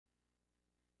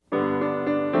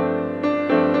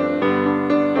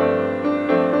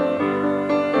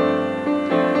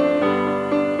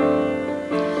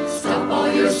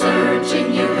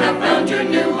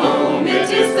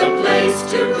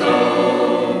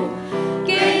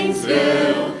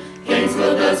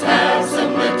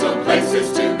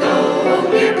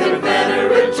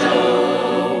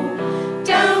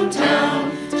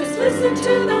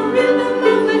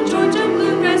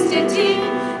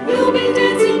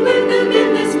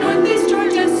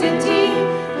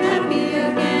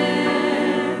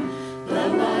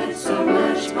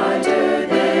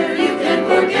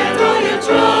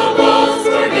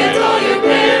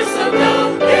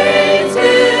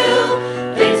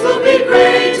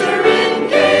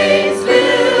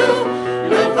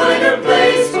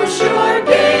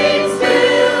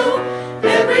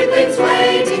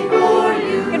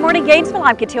Gainesville.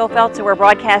 I'm Katil Feltz, and we're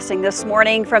broadcasting this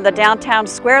morning from the downtown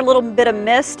square. A little bit of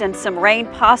mist and some rain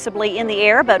possibly in the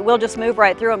air, but we'll just move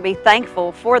right through and be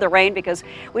thankful for the rain because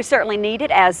we certainly need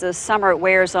it as the summer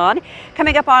wears on.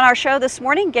 Coming up on our show this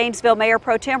morning, Gainesville Mayor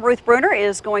Pro Tem Ruth Bruner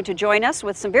is going to join us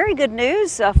with some very good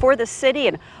news for the city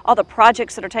and all the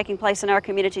projects that are taking place in our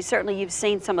community. Certainly you've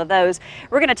seen some of those.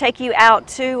 We're going to take you out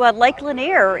to Lake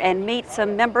Lanier and meet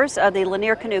some members of the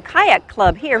Lanier Canoe Kayak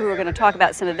Club here who are going to talk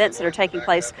about some events that are taking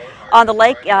place on the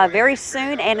lake very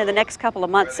soon and in the next couple of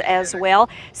months as well.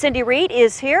 Cindy Reed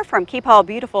is here from Keep All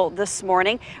Beautiful this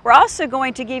morning. We're also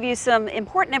going to give you some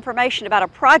important information about a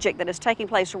project that is taking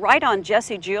place right on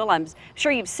Jesse Jewell. I'm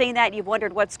sure you've seen that. You've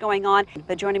wondered what's going on.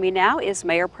 But joining me now is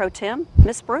Mayor Pro Tem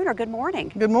Ms. Bruner. Good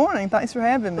morning. Good morning. Thanks for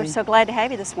having me. We're so glad to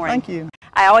have you this morning. Thank you.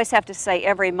 I always have to say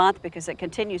every month, because it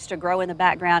continues to grow in the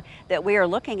background, that we are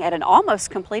looking at an almost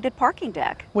completed parking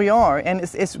deck. We are, and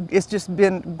it's just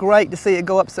been great to see it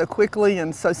go up so quickly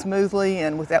and so smoothly,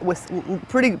 and with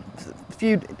pretty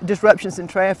few disruptions in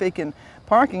traffic and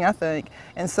parking, I think.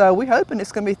 And so we're hoping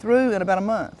it's going to be through in about a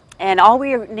month. And all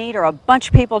we need are a bunch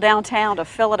of people downtown to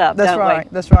fill it up, That's don't right.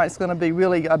 we? That's right. It's going to be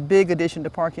really a big addition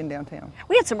to parking downtown.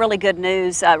 We had some really good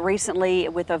news recently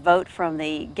with a vote from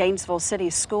the Gainesville City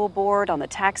School Board on the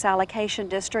tax allocation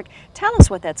district. Tell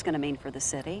us what that's going to mean for the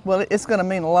city. Well, it's going to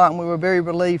mean a lot, and we were very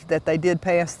relieved that they did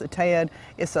pass the TAD.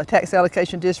 It's a tax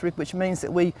allocation district, which means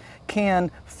that we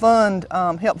can fund,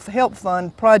 help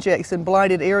fund projects in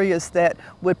blighted areas that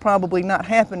would probably not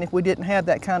happen if we didn't have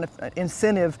that kind of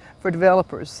incentive for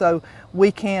developers. So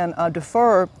we can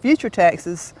defer future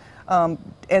taxes and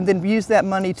then use that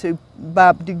money to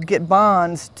get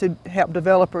bonds to help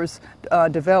developers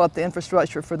develop the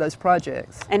infrastructure for those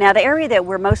projects. And now the area that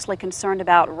we're mostly concerned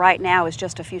about right now is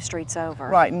just a few streets over.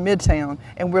 Right, in Midtown.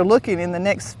 And we're looking in the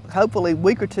next, hopefully,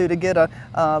 week or two to get a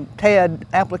TAD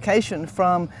application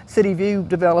from City View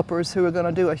developers who are going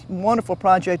to do a wonderful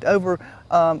project over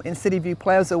in City View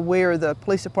Plaza where the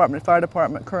police department and fire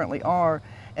department currently are.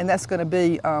 And that's going to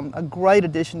be a great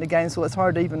addition to Gainesville. It's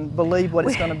hard to even believe what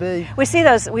it's going to be. We see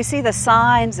the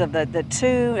signs of the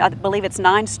two, I believe it's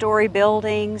 9-story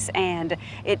buildings, and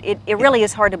it really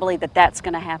is hard to believe that that's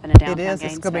going to happen in downtown Gainesville.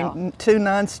 It is. It's going to be 2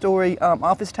 9-story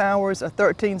office towers, a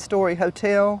 13-story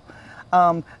hotel,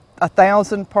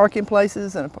 1,000 parking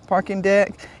places and a parking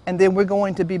deck, and then we're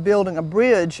going to be building a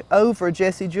bridge over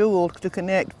Jesse Jewell to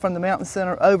connect from the Mountain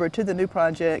Center over to the new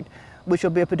project, which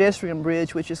will be a pedestrian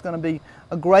bridge, which is going to be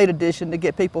a great addition to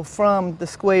get people from the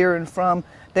square and from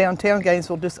downtown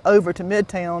Gainesville just over to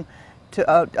Midtown to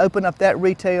open up that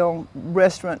retail,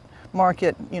 restaurant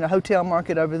market, hotel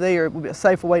market over there. It will be a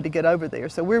safer way to get over there.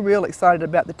 So we're real excited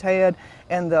about the TAD,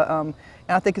 and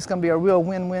I think it's going to be a real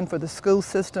win-win for the school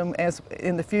system, as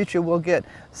in the future we'll get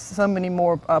so many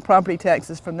more property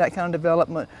taxes from that kind of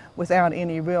development without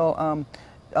any real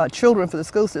children for the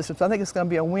school system. So I think it's going to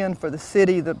be a win for the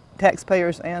city, the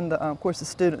taxpayers, and of course the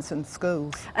students in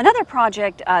schools. Another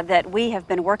project that we have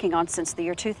been working on since the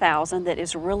year 2000 that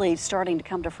is really starting to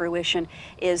come to fruition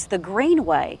is the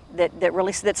Greenway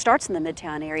that starts in the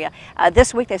Midtown area.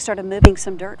 This week they started moving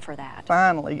some dirt for that.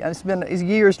 Finally, it's been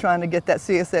years trying to get that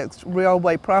CSX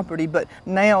Railway property, but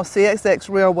now CSX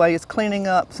Railway is cleaning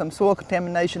up some soil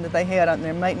contamination that they had out in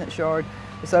their maintenance yard.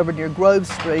 It's over near Grove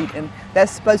Street, and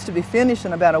that's supposed to be finished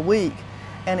in about a week.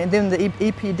 And then the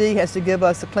EPD has to give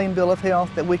us a clean bill of health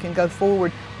that we can go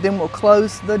forward. Then we'll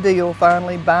close the deal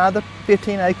finally, buy the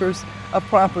 15 acres of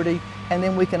property, and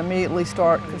then we can immediately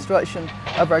start construction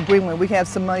of our Greenway. We have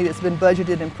some money that's been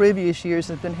budgeted in previous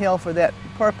years and has been held for that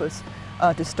purpose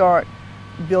to start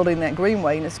building that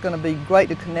Greenway, and it's going to be great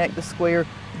to connect the square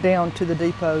down to the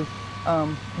depot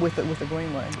with the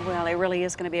Greenway. Well, it really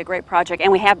is going to be a great project,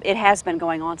 and it has been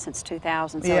going on since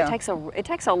 2000. So yeah. it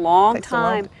takes a long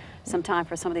time. Some time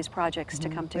for some of these projects to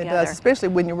come together. It does, especially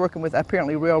when you're working with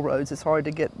apparently railroads. It's hard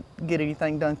to get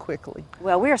anything done quickly.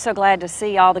 Well, we are so glad to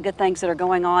see all the good things that are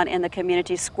going on in the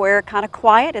community square. Kind of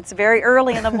quiet. It's very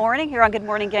early in the morning here on Good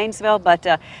Morning Gainesville, but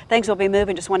things will be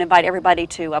moving. Just want to invite everybody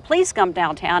to please come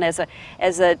downtown as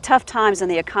the tough times in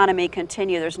the economy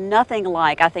continue. There's nothing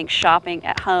like, I think, shopping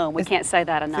at home. We can't say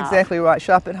that enough. That's exactly right.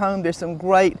 Shop at home. There's some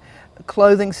great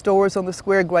clothing stores on the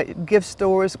square, great gift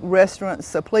stores, restaurants,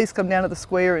 so please come down to the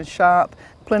square and shop.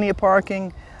 Plenty of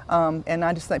parking, and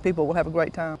I just think people will have a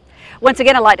great time. Once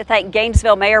again, I'd like to thank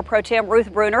Gainesville Mayor Pro Tem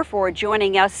Ruth Bruner for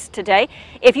joining us today.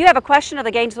 If you have a question of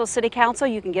the Gainesville City Council,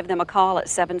 you can give them a call at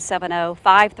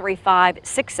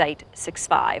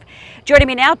 770-535-6865. Joining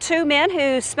me now, 2 men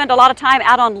who spend a lot of time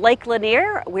out on Lake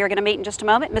Lanier. We're going to meet in just a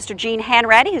moment Mr. Gene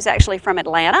Hanratty, who's actually from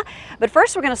Atlanta. But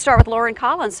first, we're going to start with Lauren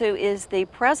Collins, who is the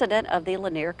president of the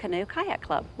Lanier Canoe Kayak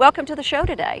Club. Welcome to the show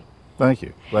today. Thank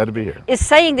you. Glad to be here. Is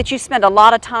saying that you spend a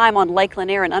lot of time on Lake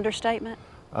Lanier an understatement?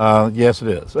 Yes, it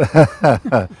is.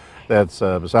 That's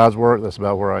besides work, that's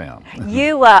about where I am.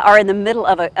 You are in the middle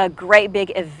of a great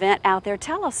big event out there.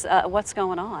 Tell us what's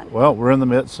going on. Well, we're in the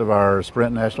midst of our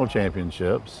Sprint National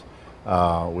Championships.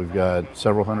 We've got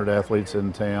several hundred athletes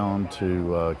in town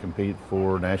to compete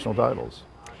for national titles.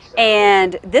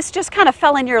 And this just kind of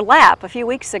fell in your lap a few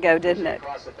weeks ago, didn't it?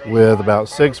 With about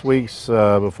 6 weeks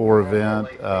before event,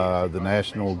 the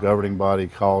national governing body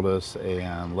called us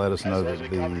and let us know that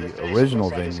the original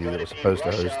venue that was supposed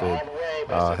to host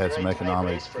it had some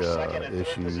economic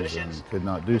issues and could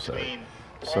not do so.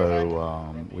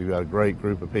 So we've got a great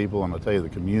group of people, and I'll tell you, the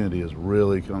community has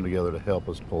really come together to help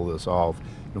us pull this off.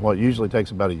 And what usually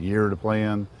takes about a year to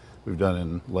plan, we've done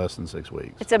in less than 6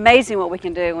 weeks. It's amazing what we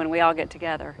can do when we all get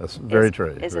together. That's very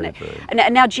true. Isn't it? True.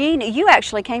 Now, Gene, you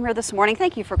actually came here this morning.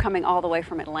 Thank you for coming all the way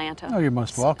from Atlanta. Oh, you're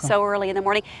most welcome. So early in the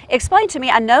morning. Explain to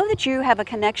me, I know that you have a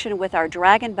connection with our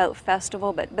Dragon Boat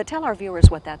Festival, but tell our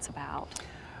viewers what that's about.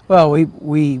 Well,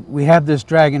 we have this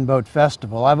Dragon Boat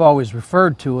Festival. I've always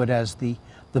referred to it as the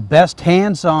best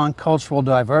hands-on cultural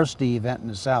diversity event in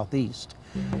the Southeast.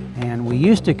 And we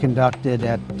used to conduct it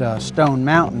at Stone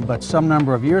Mountain, but some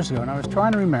number of years ago, and I was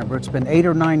trying to remember, it's been 8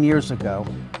 or 9 years ago,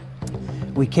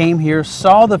 we came here,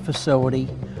 saw the facility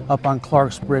up on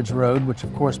Clark's Bridge Road, which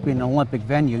of course being an Olympic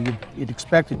venue, you'd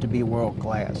expect it to be world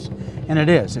class. And it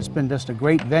is. It's been just a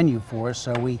great venue for us,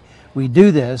 so we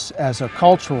do this as a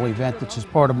cultural event that's just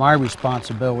part of my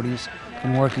responsibilities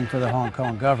in working for the Hong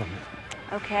Kong government.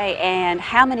 Okay, and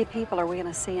how many people are we going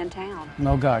to see in town?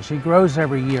 Oh gosh, it grows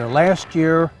every year. Last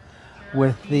year,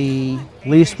 with the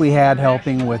police we had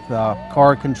helping with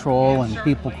car control and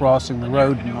people crossing the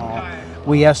road and all,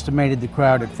 we estimated the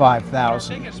crowd at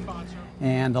 5,000.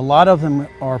 And a lot of them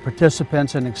are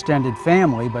participants and extended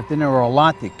family, but then there are a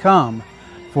lot that come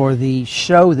for the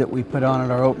show that we put on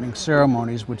at our opening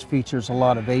ceremonies, which features a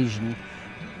lot of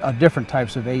different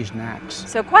types of Asian acts.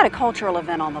 So quite a cultural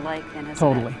event on the lake then, isn't it?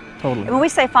 Totally. Totally. And when we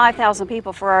say 5,000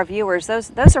 people for our viewers,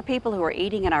 those are people who are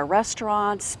eating in our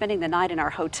restaurants, spending the night in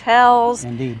our hotels.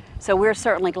 Indeed. So we're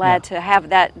certainly glad to have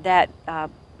that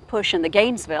push in the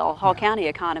Gainesville, Hall County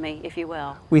economy, if you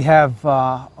will. We have,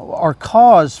 our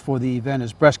cause for the event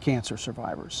is breast cancer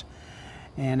survivors.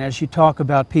 And as you talk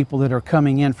about people that are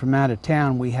coming in from out of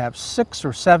town, we have 6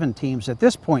 or 7 teams at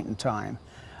this point in time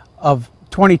of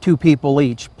 22 people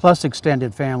each, plus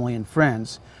extended family and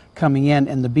friends, coming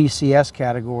in the BCS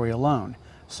category alone.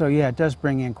 So yeah, it does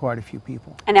bring in quite a few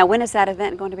people. And now when is that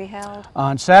event going to be held?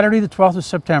 On Saturday the 12th of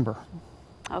September.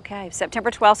 Okay,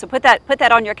 September 12th, so put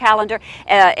that on your calendar.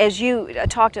 As you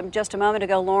talked just a moment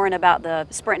ago, Lauren, about the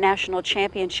Sprint National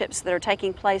Championships that are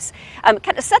taking place,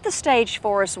 kind of set the stage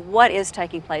for us. What is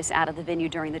taking place out of the venue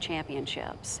during the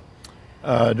championships?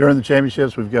 During the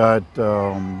championships, we've got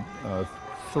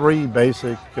 3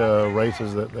 basic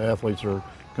races that the athletes are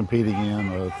competing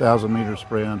in: a 1,000-meter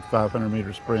sprint,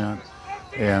 500-meter sprint,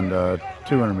 and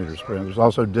 200-meter sprint. There's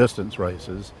also distance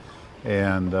races.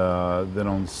 And then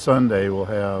on Sunday we'll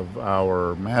have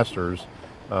our masters.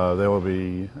 They will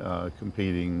be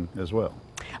competing as well.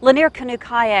 Lanier Canoe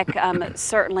Kayak,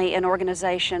 certainly an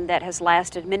organization that has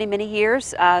lasted many, many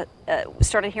years.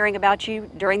 Started hearing about you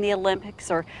during the Olympics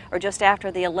or just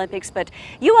after the Olympics, but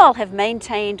you all have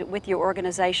maintained with your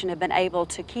organization, have been able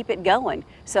to keep it going,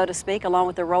 so to speak, along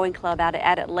with the rowing club out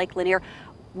at Lake Lanier.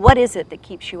 What is it that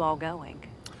keeps you all going?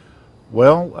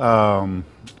 Well,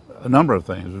 a number of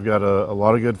things. We've got a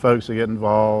lot of good folks that get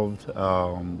involved.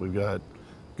 We've got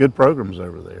good programs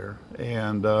over there,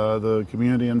 and the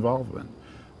community involvement.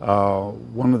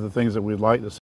 One of the things that we'd like to see